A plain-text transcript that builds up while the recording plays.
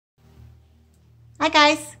Hi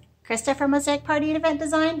guys, Krista from Mosaic Party and Event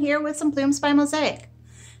Design here with some blooms by Mosaic.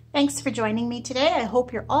 Thanks for joining me today. I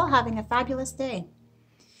hope you're all having a fabulous day.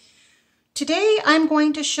 Today I'm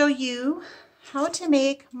going to show you how to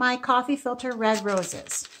make my coffee filter red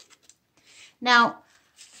roses. Now,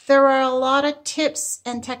 there are a lot of tips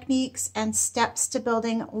and techniques and steps to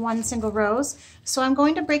building one single rose, so I'm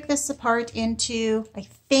going to break this apart into, I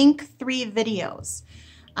think, 3 videos.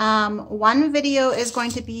 One video is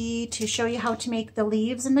going to be to show you how to make the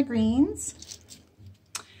leaves and the greens.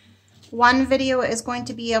 One video is going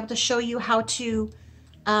to be able to show you how to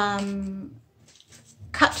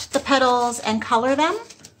cut the petals and color them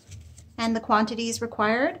and the quantities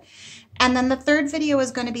required. And then the third video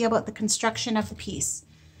is going to be about the construction of the piece.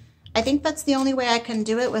 I think that's the only way I can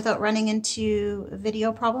do it without running into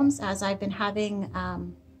video problems, as I've been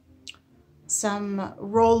having some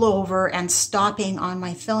rollover and stopping on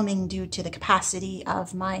my filming due to the capacity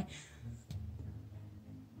of my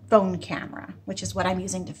phone camera, which is what I'm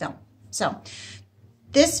using to film. So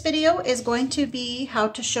this video is going to be how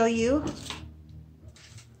to show you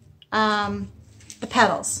the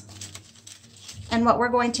petals and what we're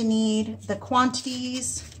going to need, the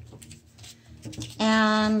quantities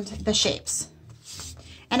and the shapes.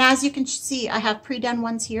 And as you can see, I have pre-done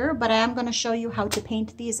ones here, but I am going to show you how to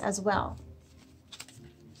paint these as well.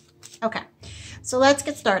 Okay, so let's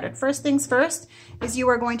get started. First things first is you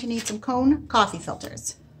are going to need some cone coffee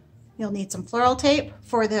filters. You'll need some floral tape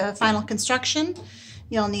for the final construction.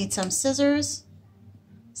 You'll need some scissors,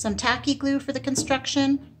 some tacky glue for the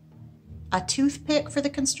construction, a toothpick for the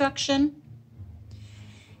construction,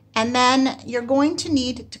 and then you're going to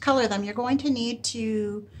need to color them. You're going to need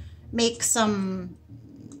to make some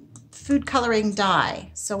food coloring dye.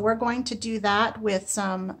 So we're going to do that with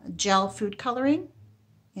some gel food coloring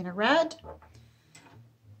in a red.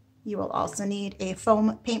 You will also need a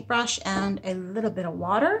foam paintbrush and a little bit of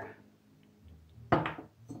water.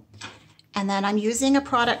 And then I'm using a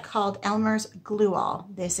product called Elmer's Glue All.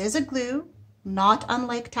 This is a glue, not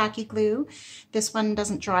unlike tacky glue. This one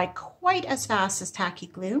doesn't dry quite as fast as tacky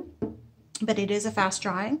glue, but it is a fast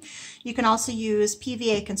drying. You can also use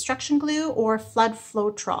PVA construction glue or Flood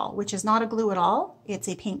Floetrol, which is not a glue at all. It's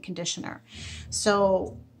a paint conditioner.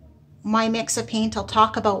 So my mix of paint, I'll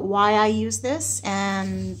talk about why I use this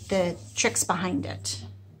and the tricks behind it.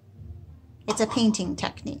 It's a painting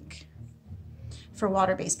technique for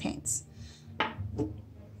water-based paints.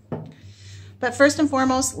 But first and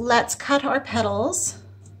foremost, let's cut our petals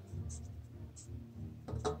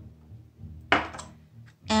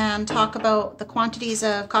and talk about the quantities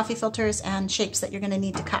of coffee filters and shapes that you're going to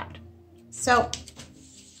need to cut. So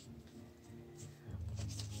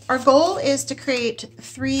our goal is to create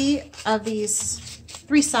 3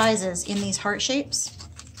 sizes in these heart shapes.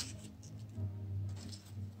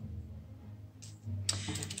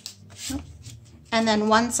 And then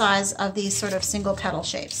 1 size of these sort of single petal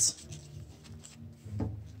shapes.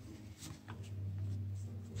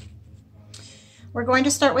 We're going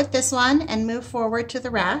to start with this one and move forward to the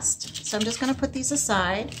rest. So I'm just going to put these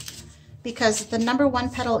aside because the number 1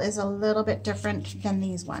 petal is a little bit different than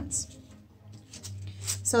these ones.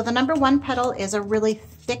 So the number 1 petal is a really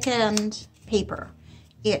thickened paper.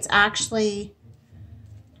 It's actually,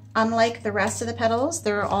 unlike the rest of the petals,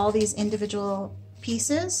 there are all these individual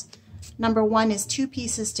pieces. Number 1 is 2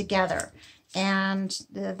 pieces together, and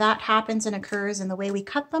that happens and occurs in the way we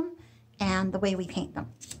cut them and the way we paint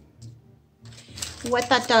them. What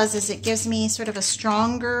that does is it gives me sort of a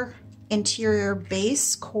stronger interior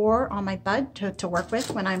base core on my bud to work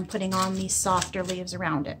with when I'm putting on these softer leaves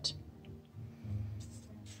around it.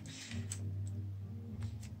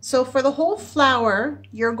 So for the whole flower,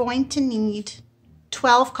 you're going to need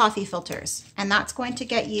 12 coffee filters, and that's going to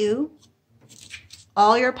get you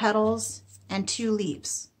all your petals and 2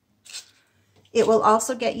 leaves. It will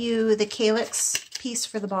also get you the calyx piece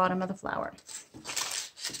for the bottom of the flower.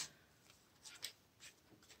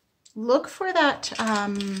 Look for that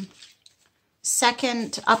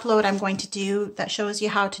second upload I'm going to do that shows you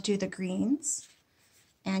how to do the greens,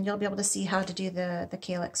 and you'll be able to see how to do the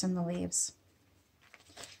calyx and the leaves.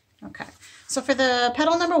 Okay, so for the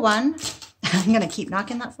petal number 1, I'm going to keep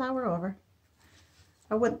knocking that flower over.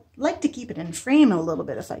 I would like to keep it in frame a little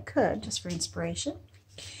bit if I could, just for inspiration.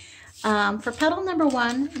 For petal number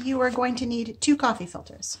 1, you are going to need 2 coffee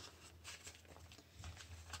filters.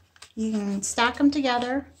 You can stack them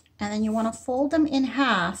together, and then you want to fold them in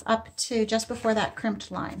half up to just before that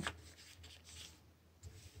crimped line.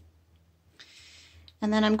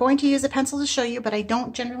 And then I'm going to use a pencil to show you, but I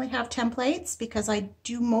don't generally have templates because I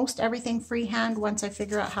do most everything freehand once I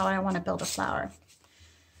figure out how I want to build a flower.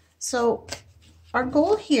 So our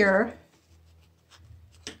goal here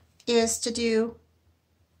is to do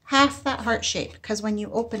half that heart shape, because when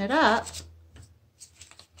you open it up,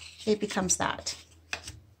 it becomes that.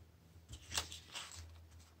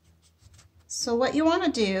 So what you want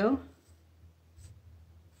to do,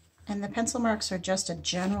 and the pencil marks are just a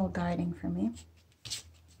general guiding for me,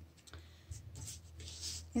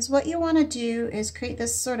 is what you want to do is create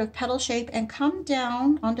this sort of petal shape and come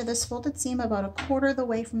down onto this folded seam about 1/4 of the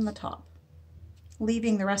way from the top,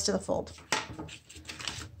 leaving the rest of the fold.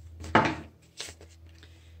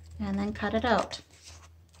 And then cut it out.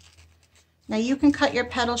 Now you can cut your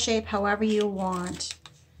petal shape however you want.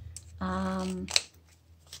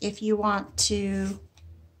 If you want to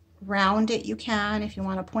round it, you can. If you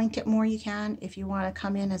want to point it more, you can. If you want to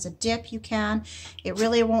come in as a dip, you can. It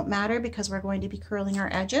really won't matter because we're going to be curling our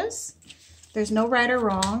edges. There's no right or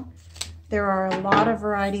wrong. There are a lot of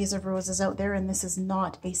varieties of roses out there, and this is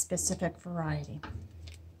not a specific variety.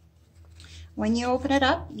 When you open it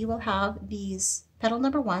up, you will have these petal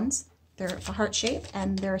number 1s. They're a heart shape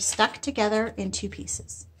and they're stuck together in 2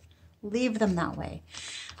 pieces. Leave them that way.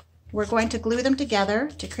 We're going to glue them together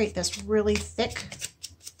to create this really thick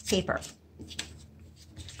paper.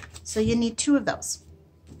 So you need 2 of those.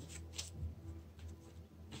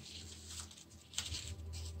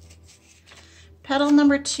 Petal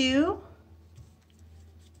number 2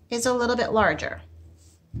 is a little bit larger,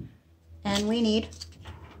 and we need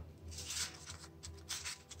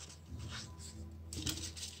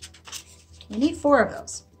We need 4 of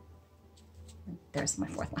those. There's my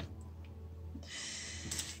 4th one.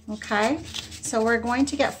 Okay, so we're going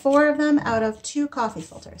to get 4 of them out of 2 coffee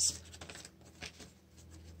filters.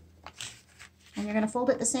 And you're going to fold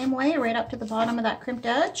it the same way right up to the bottom of that crimped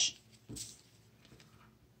edge.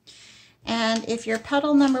 And if your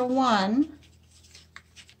petal number 1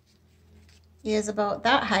 is about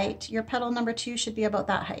that height, your petal number 2 should be about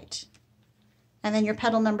that height. And then your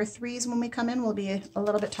petal number 3s, when we come in, will be a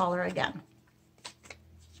little bit taller again.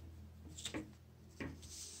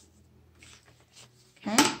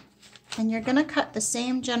 Okay, and you're going to cut the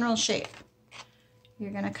same general shape. You're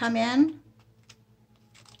going to come in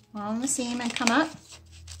on the seam and come up,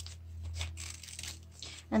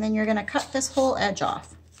 and then you're going to cut this whole edge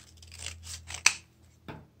off.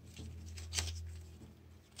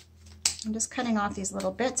 I'm just cutting off these little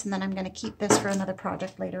bits, and then I'm going to keep this for another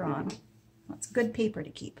project later on. That's good paper to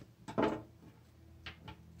keep. All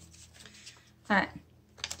right.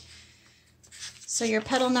 So your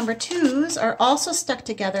petal number 2s are also stuck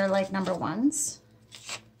together like number 1s,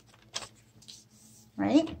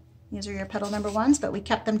 right? These are your petal number 1s, but we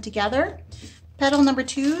kept them together. Petal number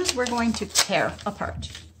 2s, we're going to tear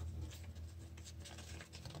apart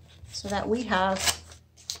so that we have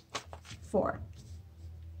 4.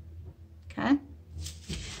 Okay?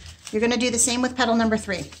 You're going to do the same with petal number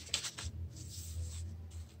 3.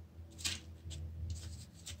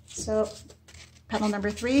 So petal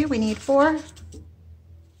number 3, we need 4.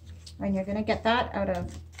 And you're going to get that out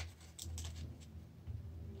of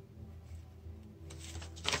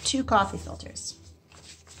 2 coffee filters.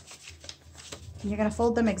 And you're going to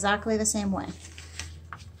fold them exactly the same way.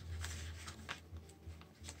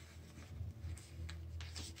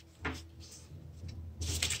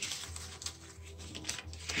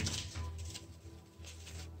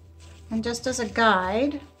 And just as a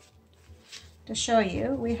guide to show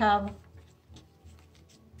you, we have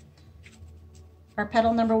our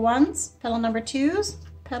petal number 1s, petal number 2s,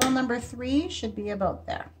 petal number 3 should be about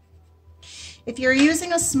there. If you're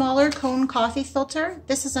using a smaller cone coffee filter,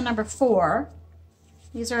 this is a number 4.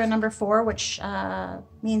 These are a number 4, which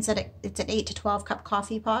means that it's an 8 to 12 cup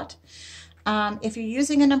coffee pot. If you're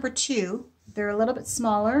using a number 2, they're a little bit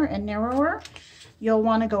smaller and narrower. You'll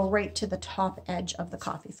want to go right to the top edge of the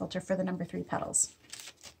coffee filter for the number 3 petals.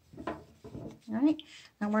 All right,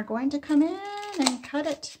 and we're going to come in and cut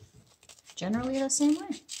it generally the same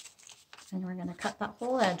way. And we're going to cut that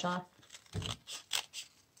whole edge off.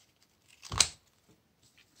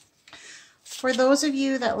 For those of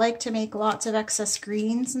you that like to make lots of excess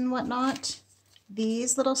greens and whatnot,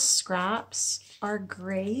 these little scraps are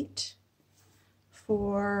great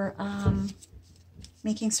for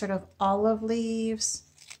making sort of olive leaves.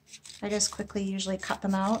 I just quickly usually cut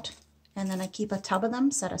them out, and then I keep a tub of them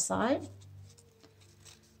set aside.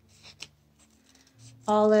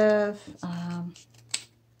 Olive,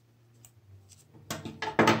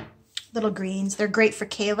 little greens. They're great for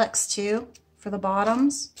calyx too, for the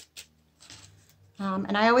bottoms.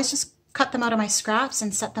 And I always just cut them out of my scraps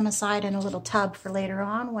and set them aside in a little tub for later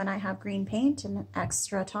on when I have green paint and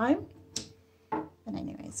extra time. But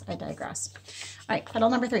anyways, I digress. All right, petal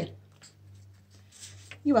number 3.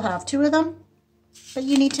 You will have 2 of them, but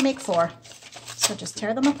you need to make 4. So just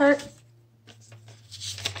tear them apart.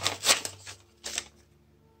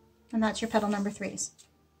 And that's your petal number 3s.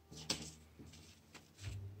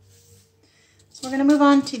 So we're going to move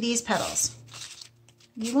on to these petals.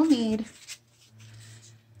 You will need,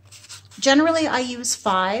 generally I use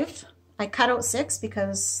 5. I cut out 6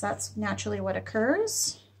 because that's naturally what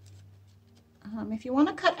occurs. If you want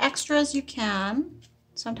to cut extras, you can.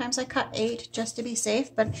 Sometimes I cut 8 just to be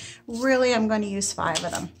safe, but really I'm going to use 5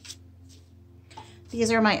 of them.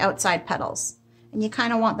 These are my outside petals, and you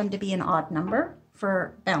kind of want them to be an odd number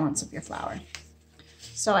for balance of your flower.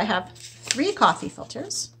 So I have 3 coffee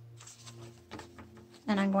filters,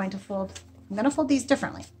 and I'm going to fold these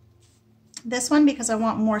differently. This one, because I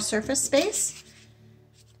want more surface space,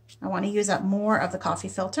 I want to use up more of the coffee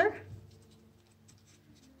filter.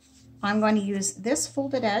 I'm going to use this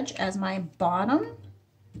folded edge as my bottom,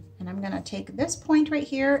 and I'm going to take this point right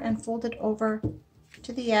here and fold it over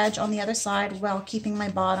to the edge on the other side while keeping my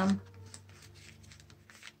bottom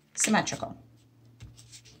symmetrical.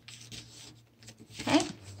 Okay.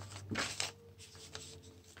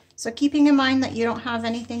 So keeping in mind that you don't have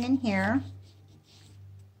anything in here,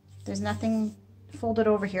 there's nothing folded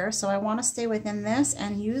over here, so I want to stay within this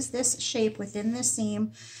and use this shape within this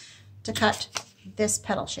seam to cut this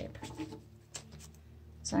petal shape.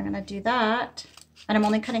 So I'm going to do that, and I'm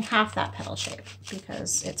only cutting half that petal shape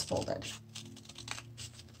because it's folded.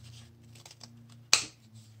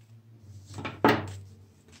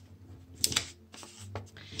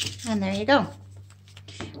 And there you go.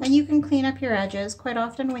 And you can clean up your edges. Quite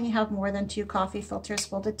often when you have more than 2 coffee filters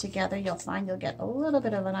folded together, you'll find you'll get a little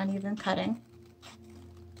bit of an uneven cutting,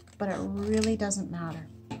 but it really doesn't matter.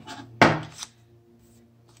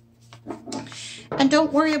 And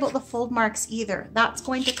don't worry about the fold marks either. That's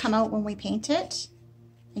going to come out when we paint it,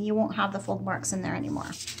 and you won't have the fold marks in there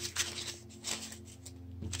anymore.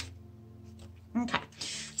 Okay,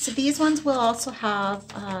 so these ones will also have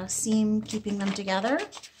a seam keeping them together.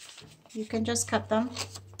 You can just cut them.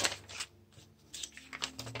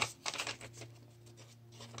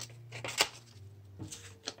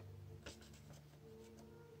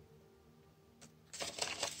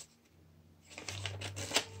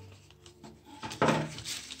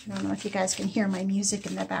 I don't know if you guys can hear my music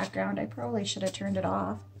in the background. I probably should have turned it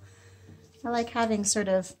off. I like having sort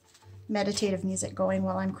of meditative music going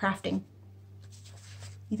while I'm crafting.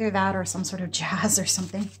 Either that or some sort of jazz or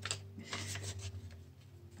something.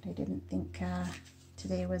 But I didn't think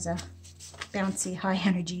today was a bouncy, high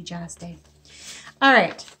energy jazz day. All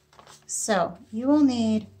right, so you will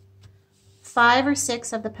need 5 or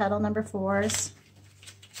 6 of the petal number 4s.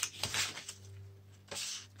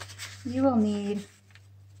 You will need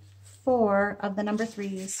 4 of the number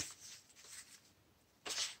 3s.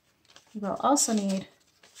 You will also need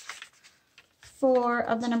 4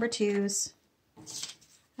 of the number 2s.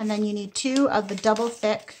 And then you need 2 of the double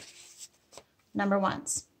thick number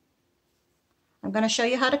 1s. I'm going to show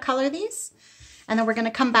you how to color these, and then we're going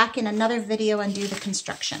to come back in another video and do the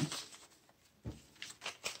construction.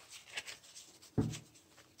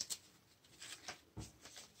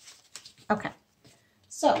 Okay,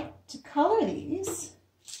 so to color these,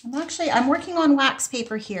 I'm working on wax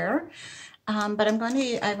paper here, but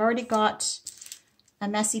I've already got a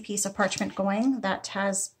messy piece of parchment going that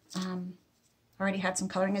has already had some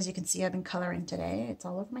coloring. As you can see, I've been coloring today. It's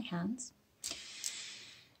all over my hands.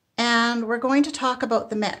 And we're going to talk about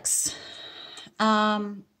the mix.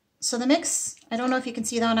 So the mix, I don't know if you can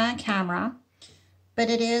see that on camera, but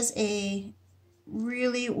it is a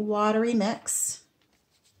really watery mix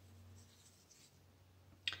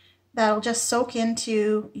that'll just soak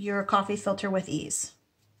into your coffee filter with ease.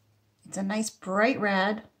 It's a nice bright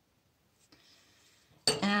red.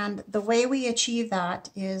 And the way we achieve that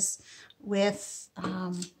is with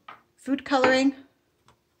food coloring,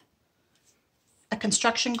 a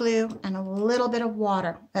construction glue, and a little bit of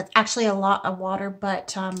water. That's actually a lot of water,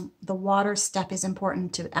 but the water step is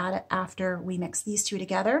important to add it after we mix these two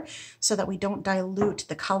together so that we don't dilute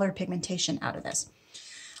the color pigmentation out of this.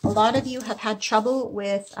 A lot of you have had trouble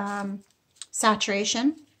with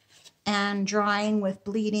saturation and drying with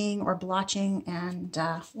bleeding or blotching and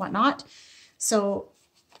whatnot. So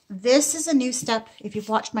this is a new step. If you've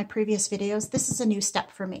watched my previous videos, this is a new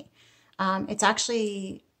step for me. It's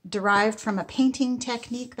actually derived from a painting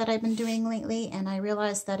technique that I've been doing lately, and I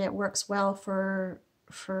realized that it works well for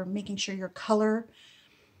making sure your color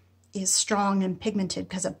is strong and pigmented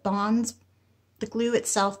because it bonds, the glue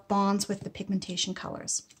itself bonds with the pigmentation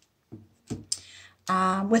colors.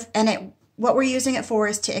 What we're using it for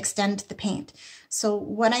is to extend the paint. So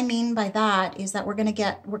what I mean by that is that we're going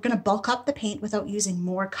to bulk up the paint without using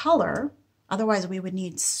more color. Otherwise, we would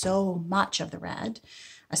need so much of the red,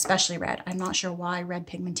 especially red. I'm not sure why red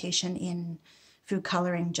pigmentation in food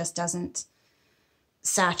coloring just doesn't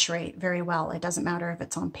saturate very well. It doesn't matter if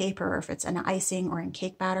it's on paper or if it's in icing or in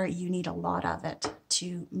cake batter. You need a lot of it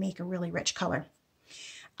to make a really rich color.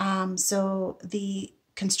 So the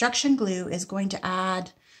construction glue is going to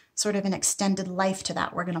add sort of an extended life to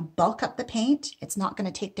that. We're going to bulk up the paint. It's not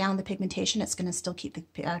going to take down the pigmentation. It's going to still keep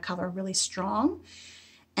the color really strong.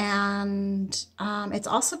 And it's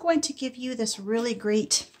also going to give you this really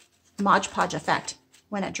great Mod Podge effect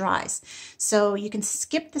when it dries. So you can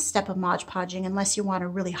skip the step of Mod Podging unless you want a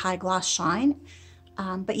really high gloss shine,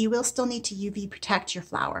 but you will still need to UV protect your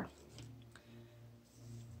flower.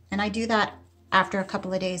 And I do that after a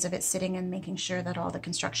couple of days of it sitting and making sure that all the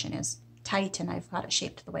construction is tight and I've got it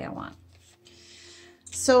shaped the way I want.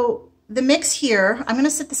 So the mix here, I'm going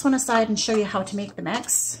to set this one aside and show you how to make the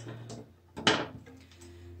mix.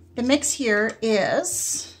 The mix here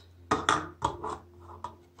is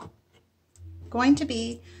going to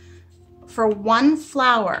be for one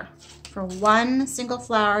flower, for one single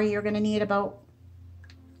flower, you're going to need about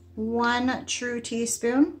 1 true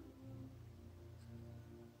teaspoon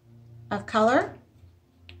of color.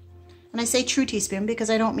 And I say true teaspoon because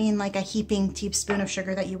I don't mean like a heaping teaspoon of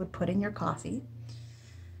sugar that you would put in your coffee.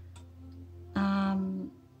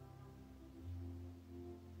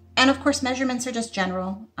 And of course, measurements are just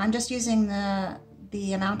general. I'm just using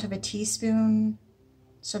the amount of a teaspoon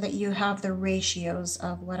so that you have the ratios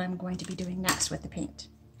of what I'm going to be doing next with the paint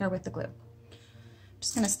or with the glue. I'm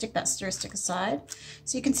just going to stick that stir stick aside.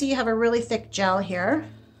 So you can see you have a really thick gel here.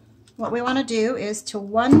 What we want to do is to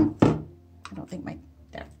 1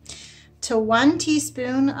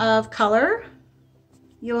 teaspoon of color,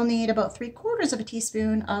 you will need about 3/4 of a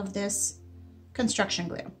teaspoon of this construction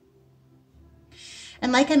glue.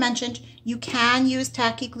 And like I mentioned, you can use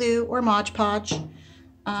tacky glue or Mod Podge.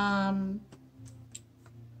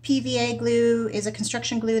 PVA glue is a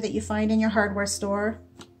construction glue that you find in your hardware store.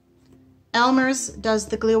 Elmer's does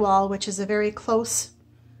the Glue All, which is a very close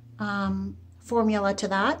formula to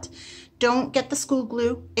that. Don't get the school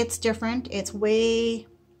glue. It's different. It's way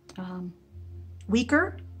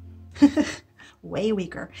weaker. Way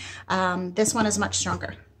weaker. This one is much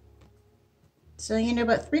stronger. So you need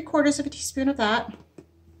about 3/4 of a teaspoon of that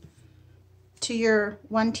to your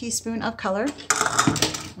 1 teaspoon of color.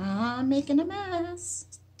 I'm making a mess.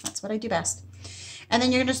 That's what I do best. And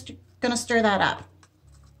then you're just going to stir that up.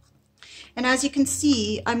 And as you can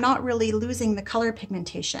see, I'm not really losing the color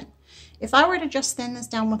pigmentation. If I were to just thin this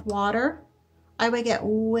down with water, I would get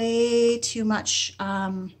way too much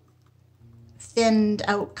thinned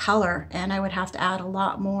out color, and I would have to add a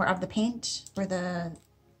lot more of the paint or the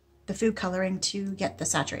food coloring to get the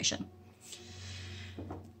saturation.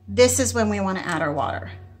 This is when we want to add our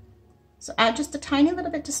water. So add just a tiny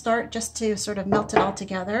little bit to start, just to sort of melt it all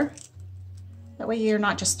together. That way you're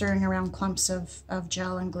not just stirring around clumps of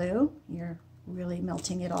gel and glue. You're really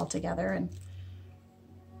melting it all together, and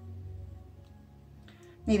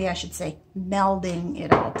maybe I should say melding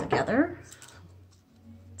it all together.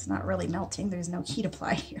 It's not really melting. There's no heat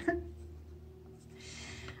applied here.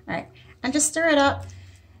 All right, and just stir it up.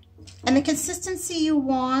 And the consistency you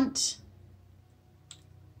want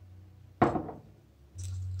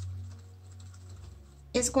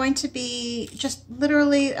is going to be just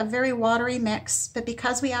literally a very watery mix, but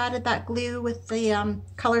because we added that glue with the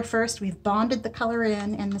color first, we've bonded the color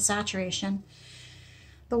in and the saturation.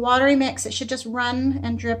 The watery mix, it should just run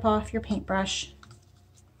and drip off your paintbrush,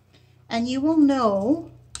 and you will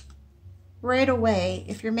know right away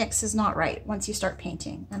if your mix is not right once you start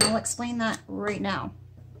painting, and I'll explain that right now.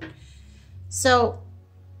 So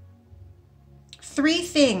 3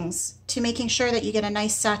 things to making sure that you get a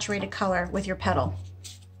nice saturated color with your petal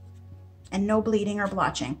and no bleeding or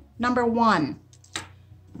blotching. Number 1,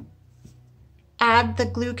 add the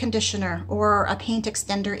glue conditioner or a paint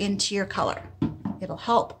extender into your color. It'll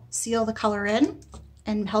help seal the color in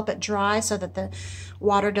and help it dry so that the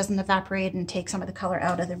water doesn't evaporate and take some of the color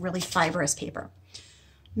out of the really fibrous paper.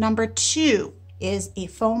 Number 2 is a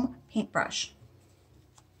foam paintbrush.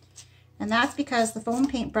 And that's because the foam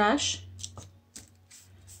paintbrush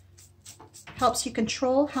helps you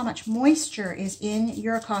control how much moisture is in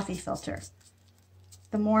your coffee filter.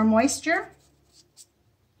 The more moisture,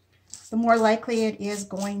 the more likely it is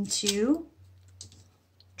going to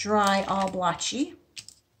dry all blotchy,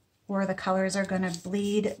 or the colors are going to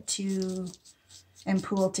bleed to and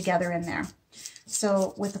pool together in there.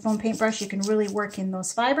 So with the foam paintbrush, you can really work in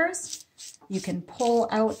those fibers. You can pull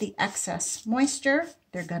out the excess moisture.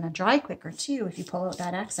 They're going to dry quicker too if you pull out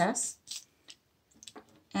that excess.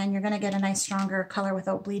 and you're going to get a nice stronger color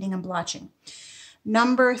without bleeding and blotching.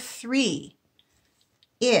 Number 3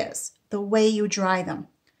 is the way you dry them.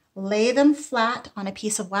 Lay them flat on a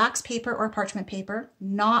piece of wax paper or parchment paper,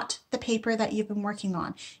 not the paper that you've been working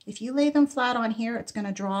on. If you lay them flat on here, it's going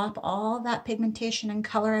to draw up all that pigmentation and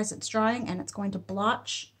color as it's drying, and it's going to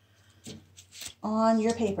blotch on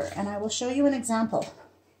your paper. And I will show you an example.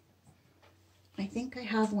 I think I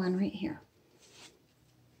have one right here.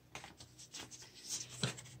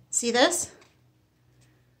 See this?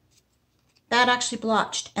 That actually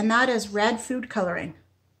blotched, and that is red food coloring.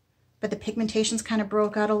 But the pigmentations kind of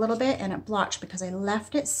broke out a little bit and it blotched because I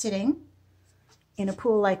left it sitting in a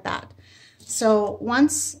pool like that. So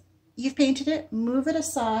once you've painted it, move it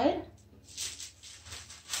aside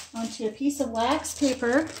onto a piece of wax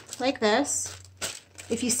paper like this.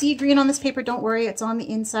 If you see green on this paper, don't worry, it's on the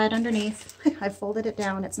inside underneath. I folded it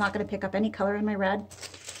down. It's not going to pick up any color in my red.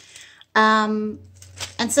 And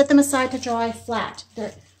set them aside to dry flat.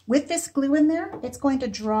 With this glue in there, it's going to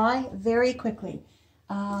dry very quickly.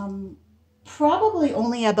 Probably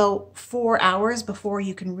only about 4 hours before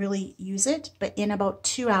you can really use it, but in about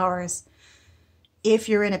 2 hours, if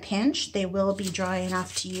you're in a pinch, they will be dry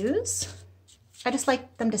enough to use. I just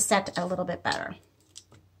like them to set a little bit better.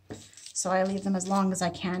 So I leave them as long as I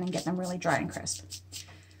can and get them really dry and crisp.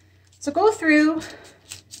 So go through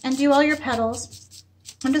and do all your petals.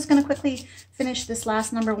 I'm just going to quickly finish this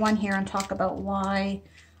last number 1 here and talk about why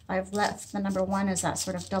I've left the number 1 as that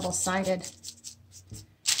sort of double-sided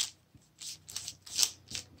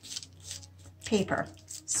paper.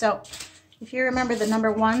 So if you remember, the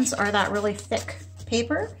number 1s are that really thick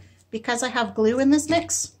paper. Because I have glue in this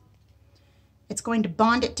mix, it's going to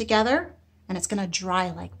bond it together and it's going to dry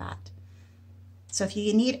like that. So if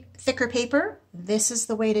you need thicker paper, this is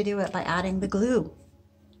the way to do it, by adding the glue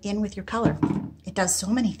in with your color. It does so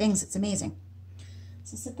many things, it's amazing.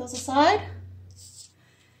 So set those aside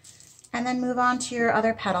and then move on to your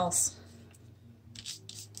other petals.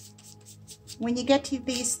 When you get to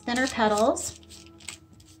these thinner petals,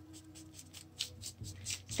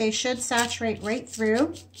 they should saturate right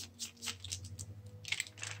through.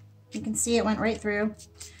 You can see it went right through.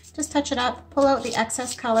 Just touch it up, pull out the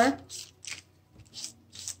excess color.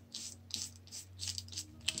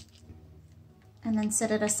 And then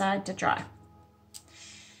set it aside to dry.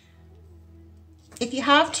 If you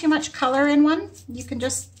have too much color in one, you can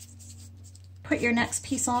just put your next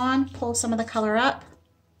piece on, pull some of the color up.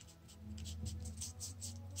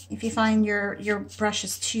 If you find your brush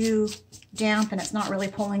is too damp and it's not really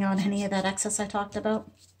pulling on any of that excess I talked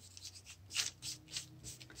about.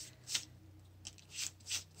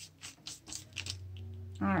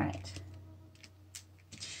 All right.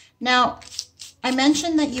 Now, I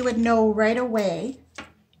mentioned that you would know right away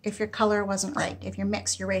if your color wasn't right, if you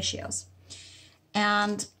mix your ratios.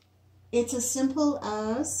 And it's as simple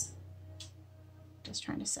as, just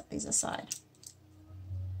trying to set these aside.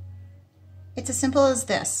 It's as simple as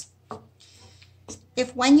this.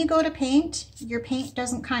 If when you go to paint, your paint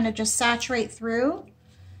doesn't kind of just saturate through,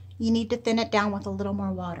 you need to thin it down with a little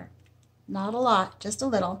more water. Not a lot, just a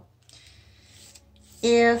little.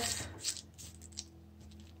 If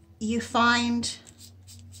you find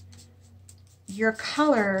your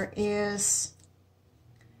color is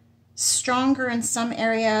stronger in some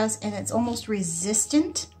areas and it's almost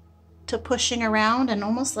resistant to pushing around and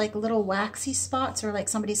almost like little waxy spots, or like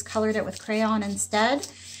somebody's colored it with crayon instead,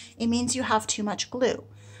 it means you have too much glue.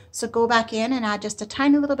 So go back in and add just a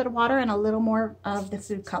tiny little bit of water and a little more of the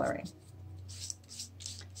food coloring.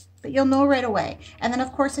 But you'll know right away. And then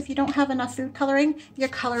of course, if you don't have enough food coloring, your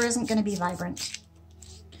color isn't going to be vibrant.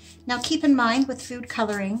 Now keep in mind, with food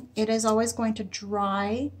coloring, it is always going to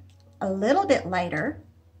dry a little bit lighter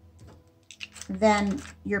than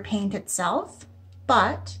your paint itself,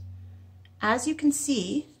 but as you can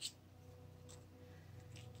see,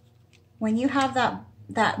 when you have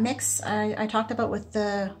that mix I talked about with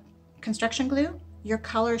the construction glue, your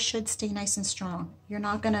color should stay nice and strong. You're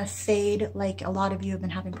not going to fade like a lot of you have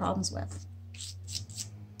been having problems with.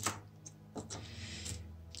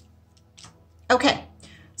 Okay,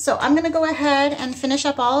 so I'm going to go ahead and finish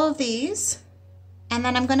up all of these, and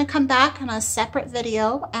then I'm going to come back on a separate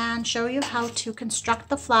video and show you how to construct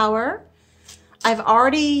the flower. I've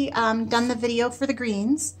already done the video for the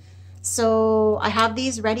greens, so I have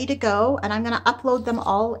these ready to go, and I'm going to upload them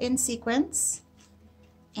all in sequence.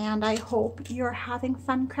 And I hope you're having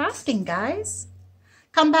fun crafting, guys.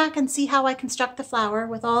 Come back and see how I construct the flower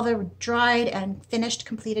with all the dried and finished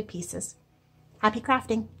completed pieces. Happy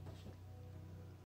crafting!